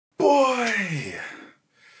boy!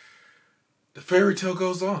 The fairy tale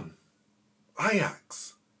goes on.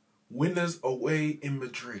 Ajax, winners away in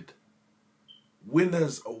Madrid,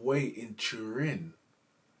 winners away in Turin,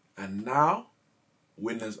 and now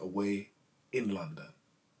winners away in London.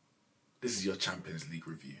 This is your Champions League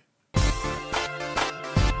review.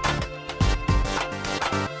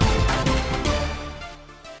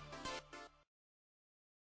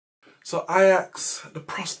 So Ajax, the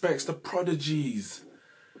prospects, the prodigies,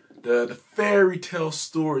 the fairy tale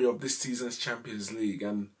story of this season's Champions League,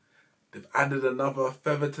 and they've added another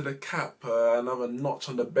feather to the cap, another notch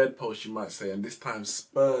on the bedpost, you might say, and this time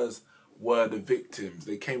Spurs were the victims.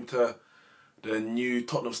 They came to the new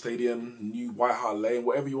Tottenham Stadium, new White Hart Lane,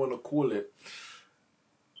 whatever you want to call it,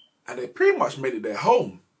 and they pretty much made it their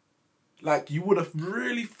home. Like, you would have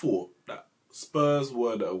really thought that Spurs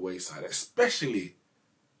were the away side, especially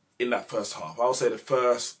in that first half. I would say the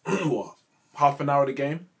first, half an hour of the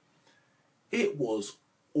game, it was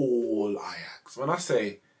all Ajax. When I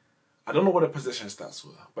say, I don't know what the possession stats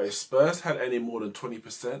were, but if Spurs had any more than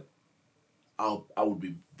 20%, I would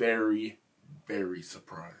be very, very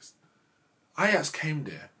surprised. Ajax came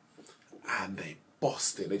there and they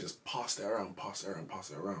bossed it. They just passed it around.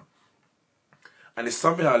 And it's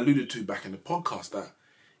something I alluded to back in the podcast, that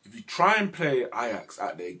if you try and play Ajax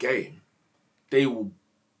at their game, they will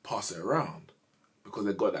pass it around because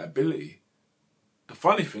they've got that ability. The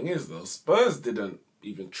funny thing is though, Spurs didn't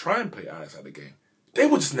even try and play Ajax at the game. They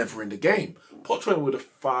were just never in the game. Poch went with a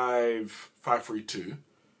 5-3-2.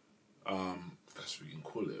 That's what you can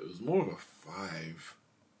call it. It was more of a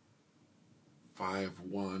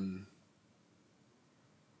 5-1.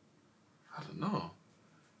 I don't know.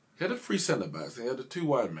 He had the three centre backs. He had the two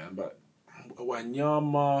wide men, but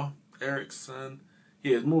Wanyama, Eriksson.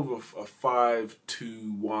 Yeah, it's more of a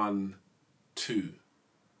 5-2-1-2.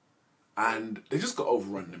 And they just got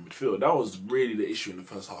overrun in midfield. That was really the issue in the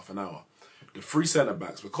first half an hour. The three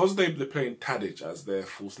centre-backs, because they're playing Tadic as their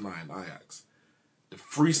false nine, Ajax, the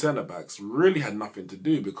three centre-backs really had nothing to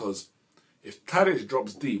do, because if Tadic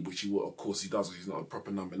drops deep, which he will, of course he does, he's not a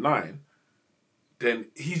proper number 9, then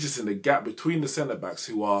he's just in the gap between the centre-backs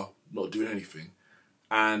who are not doing anything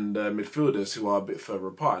and midfielders who are a bit further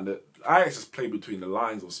apart. And the Ajax just played between the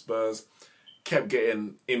lines of Spurs, kept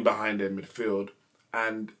getting in behind their midfield,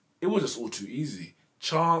 and it was just all too easy.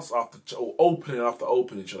 Chance after opening after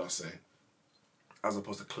opening, should I say, as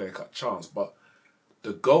opposed to clear-cut chance. But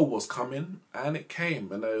the goal was coming, and it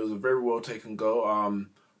came, and it was a very well taken goal.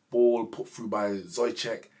 Ball put through by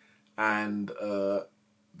Zojček, and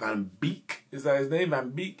Van Beek, is that his name? Van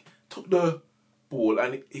Beek took the ball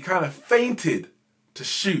and he kind of feinted to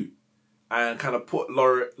shoot and kind of put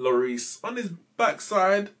Lloris on his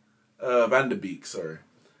backside. Van der Beek, sorry.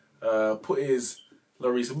 Put his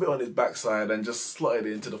Lloris a bit on his backside and just slotted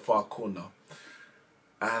it into the far corner.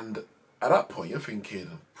 And at that point, you're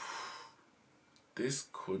thinking, this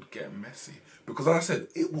could get messy. Because like I said,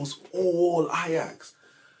 it was all Ajax.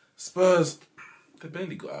 Spurs, they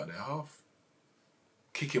barely got out of their half.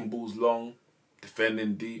 Kicking balls long,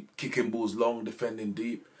 defending deep. Kicking balls long, defending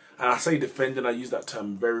deep. And I say defending, I use that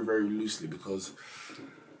term very, very loosely because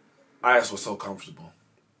Ajax was so comfortable.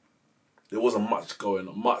 There wasn't much going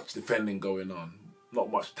on, much defending going on.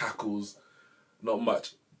 Not much tackles, not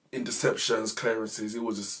much interceptions, clearances. It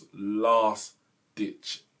was just last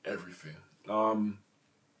ditch everything.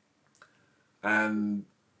 And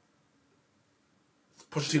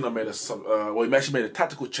Pochettino made he actually made a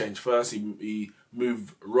tactical change first. He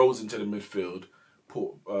moved Rose into the midfield,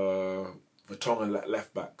 put Vertonghen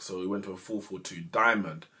left back, so he went to a 4-4-2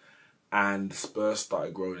 diamond, and Spurs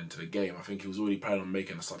started growing into the game. I think he was already planning on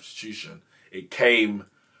making a substitution. It came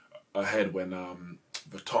ahead when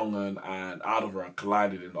Vertonghen and Alderweireld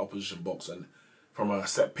collided in the opposition box and from a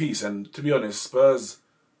set piece. And to be honest, Spurs'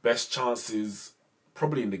 best chances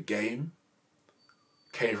probably in the game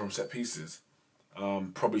came from set pieces.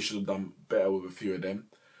 Probably should have done better with a few of them.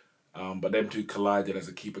 But them two collided as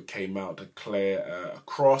the keeper came out to clear a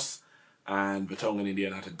cross, and Vertonghen in the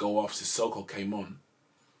end had to go off. Sissoko came on,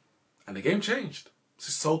 and the game changed.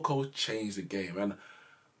 Sissoko changed the game, and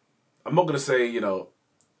I'm not gonna say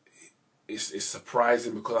it's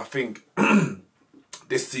surprising, because I think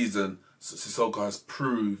this season Sissoko has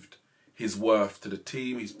proved his worth to the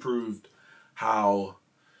team. He's proved how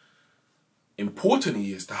important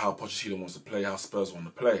he is to how Pochettino wants to play, how Spurs want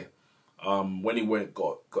to play. When he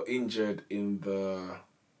got injured in the...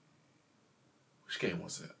 Which game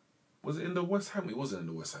was it? Was it in the West Ham? It wasn't in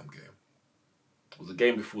the West Ham game. It was the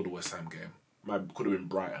game before the West Ham game. Could have been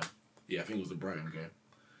Brighton. Yeah, I think it was the Brighton game.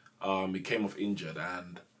 He came off injured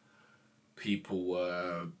and people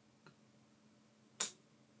were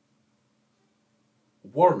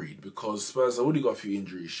worried because Spurs have already got a few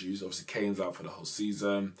injury issues. Obviously, Kane's out for the whole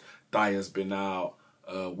season. Dyer's been out.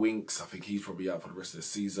 Winks, I think he's probably out for the rest of the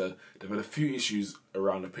season. They've had a few issues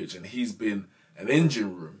around the pitch, and he's been an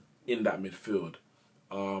engine room in that midfield.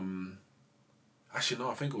 Actually, no,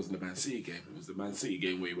 I think it was in the Man City game. It was the Man City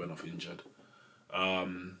game where he went off injured.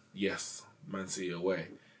 Yes, Man City away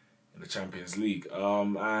in the Champions League.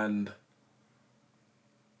 And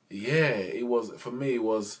yeah, it was, for me, it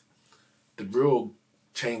was the real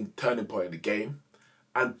turning point in the game,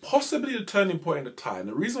 and possibly the turning point in the tie. And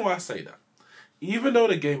the reason why I say that, even though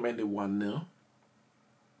the game ended 1-0,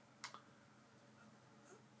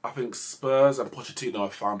 I think Spurs and Pochettino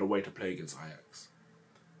have found a way to play against Ajax,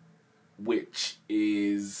 which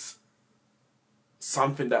is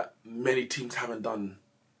something that many teams haven't done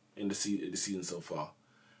in the season so far.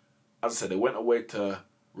 As I said, they went away to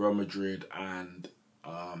Real Madrid and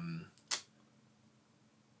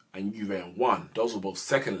Juve and won. Those were both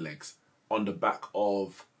second legs on the back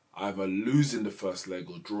of either losing the first leg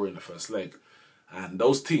or drawing the first leg. And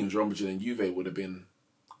those teams, Real Madrid and Juve, would have been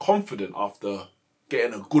confident after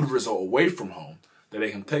getting a good result away from home that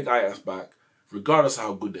they can take Ajax back, regardless of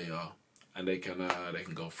how good they are, and they can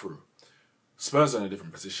go through. Spurs are in a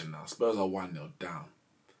different position now. Spurs are 1-0 down.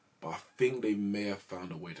 But I think they may have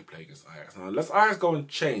found a way to play against Ajax. Now, unless Ajax go and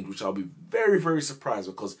change, which I'll be very, very surprised,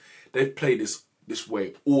 because they've played this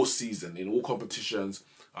way all season, in all competitions,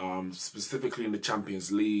 specifically in the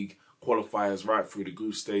Champions League, qualifiers right through the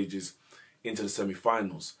group stages into the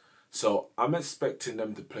semi-finals. So I'm expecting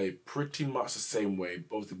them to play pretty much the same way.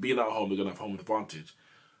 Obviously, being at home, they're going to have home advantage.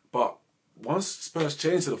 But once Spurs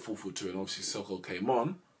changed to the 4-4-2, and obviously Soko came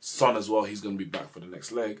on, Son as well, he's going to be back for the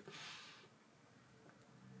next leg,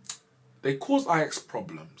 they caused Ajax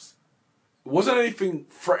problems. It wasn't anything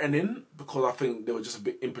threatening, because I think they were just a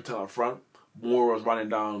bit impotent up front. Moore was running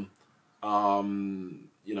down,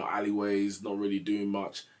 alleyways, not really doing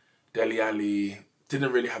much. Dele Alli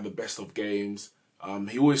didn't really have the best of games.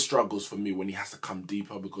 He always struggles for me when he has to come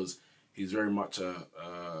deeper, because he's very much a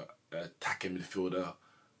attacking midfielder,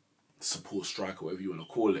 support striker, whatever you want to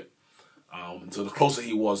call it. So the closer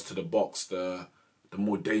he was to the box, the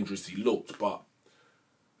more dangerous he looked. But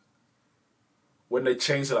when they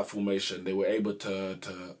changed to that formation, they were able to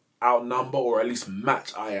outnumber or at least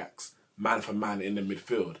match Ajax man for man in the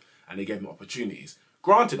midfield, and they gave them opportunities.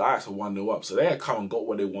 Granted, Ajax were 1-0 up, so they had come and got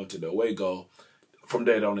what they wanted, the away goal. From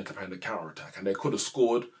there, they only compared the counter-attack, and they could have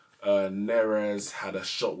scored. Neres had a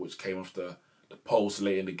shot which came off the post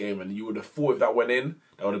late in the game, and you would have thought if that went in,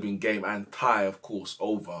 that would have been game and tie, of course,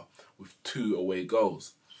 over with 2 away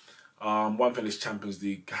goals. One thing this Champions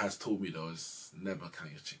League has taught me, though, is never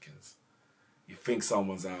count your chickens. You think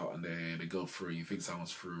someone's out and they go through, you think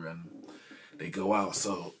someone's through and they go out.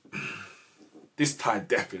 So this tie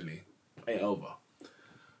definitely ain't over.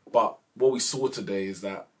 But what we saw today is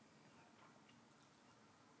that,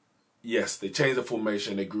 yes, they changed the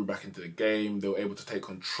formation, they grew back into the game, they were able to take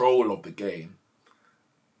control of the game.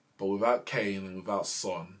 But without Kane and without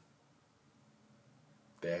Son,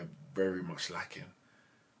 they're very much lacking.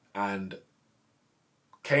 And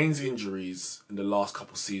Kane's injuries in the last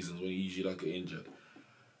couple of seasons, when he usually don't get injured,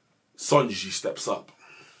 Son usually steps up.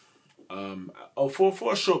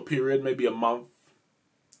 For a short period, maybe a month,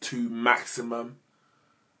 2 maximum,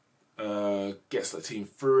 gets the team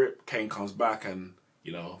through it. Kane comes back and,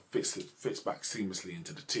 fits back seamlessly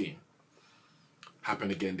into the team.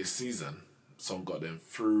 Happened again this season. Son got them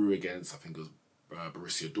through against, I think it was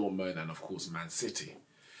Borussia Dortmund and, of course, Man City.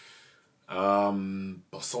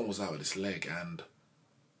 But Son was out with his leg, and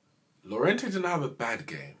Llorente didn't have a bad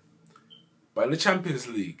game. But in the Champions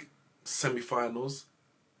League semi-finals,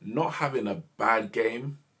 not having a bad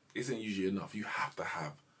game isn't usually enough. You have to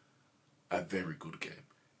have a very good game.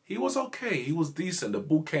 He was okay. He was decent. The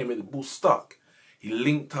ball came in, the ball stuck. He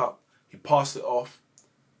linked up. He passed it off.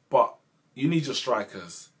 But you need your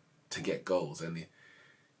strikers to get goals. And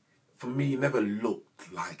for me, he never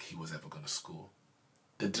looked like he was ever going to score.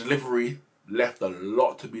 The delivery left a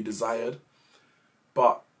lot to be desired.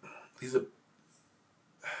 But he's a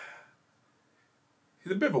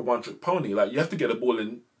bit of a one-trick pony. Like, you have to get the ball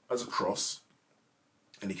in as a cross,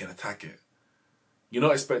 and he can attack it. You're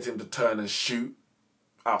not expecting him to turn and shoot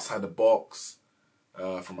outside the box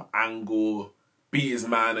from an angle, beat his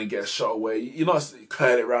man and get a shot away. You're not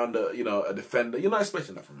curl it around a defender. You're not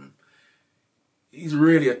expecting that from him. He's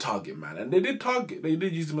really a target man, and they did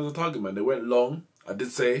use him as a target man. They went long. I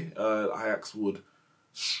did say Ajax would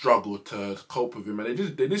struggle to cope with him, and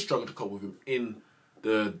they did struggle to cope with him in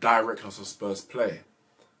the directness of Spurs play.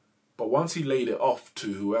 But once he laid it off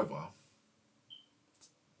to whoever,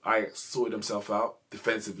 Ajax sorted himself out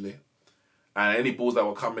defensively, And any balls that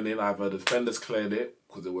were coming in, either the defenders cleared it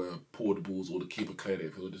because they were poor balls, or the keeper cleared it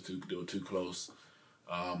if they were too close,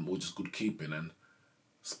 or just good keeping. And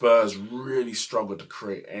Spurs really struggled to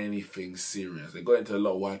create anything serious. They got into a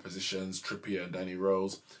lot of wide positions, Trippier and Danny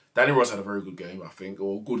Rose. Danny Rose had a very good game, I think,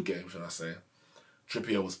 or a good game, should I say.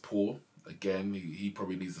 Trippier was poor. Again, he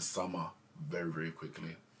probably needs the summer very, very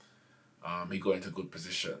quickly. He got into good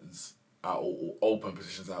positions, or open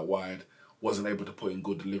positions out wide. Wasn't able to put in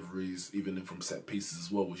good deliveries, even from set pieces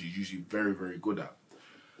as well, which he's usually very, very good at.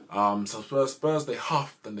 So Spurs, they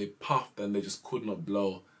huffed and they puffed and they just could not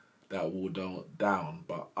blow that wall down.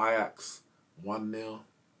 But Ajax, 1-0.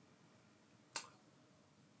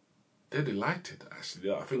 They're delighted,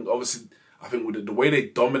 actually. I think with the way they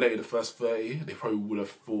dominated the first 30, they probably would have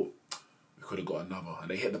thought we could have got another. And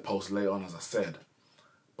they hit the post late on, as I said.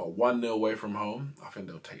 But 1-0 away from home, I think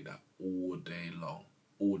they'll take that all day long.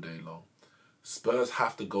 All day long. Spurs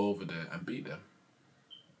have to go over there and beat them.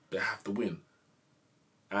 They have to win.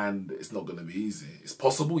 And it's not going to be easy. It's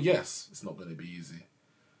possible, yes. It's not going to be easy.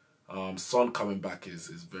 Son coming back is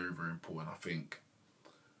very, very important, I think.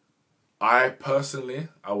 I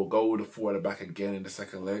will go with the 4 at the back again in the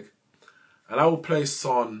second leg. And I will play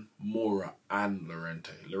Son, Moura and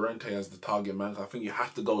Llorente. Llorente as the target man. I think you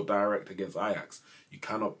have to go direct against Ajax. You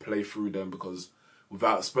cannot play through them because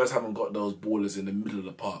Spurs haven't got those ballers in the middle of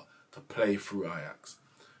the park to play through Ajax.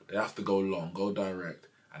 They have to go long, go direct,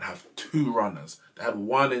 and have 2 runners. They had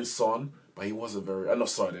 1 in Son, but he wasn't very... in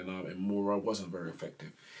Moura wasn't very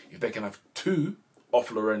effective. If they can have 2 off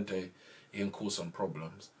Llorente, he can cause some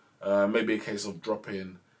problems. Maybe a case of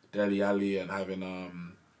dropping Dele Alli and having a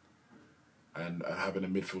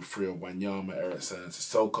midfield 3 of Wanyama, Eriksen, and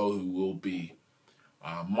Sissoko, who will be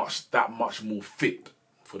much more fit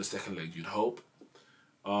for the second leg, you'd hope.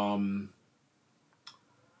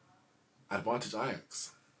 Advantage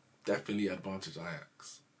Ajax. Definitely advantage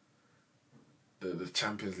Ajax. The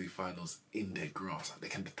Champions League finals in their grasp. They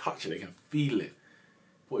can touch it, they can feel it.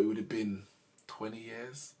 What, it would have been 20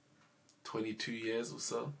 years? 22 years or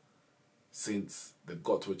so? Since they've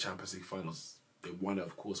got to a Champions League finals. They won it,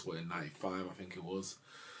 of course, in 95, I think it was.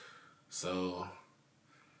 So,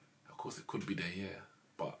 of course, it could be their year.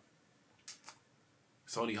 But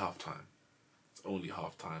it's only half time. It's only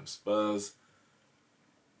half time. Spurs,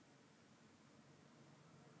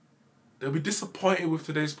 they'll be disappointed with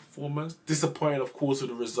today's performance. Disappointed, of course,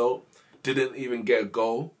 with the result. Didn't even get a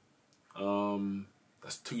goal.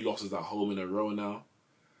 That's 2 losses at home in a row now.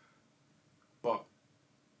 But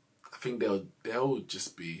I think they'll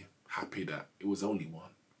just be happy that it was only 1,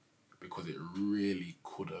 because it really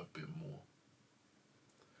could have been more.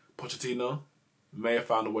 Pochettino may have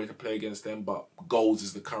found a way to play against them, but goals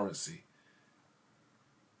is the currency.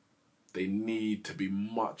 They need to be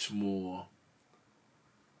much more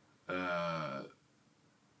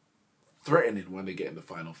threatening when they get in the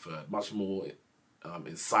final third, much more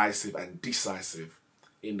incisive and decisive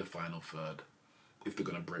in the final third if they're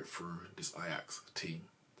going to break through this Ajax team.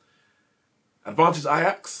 Advantage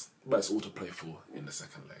Ajax, but it's all to play for in the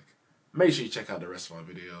second leg. Make sure you check out the rest of our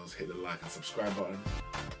videos, hit the like and subscribe button.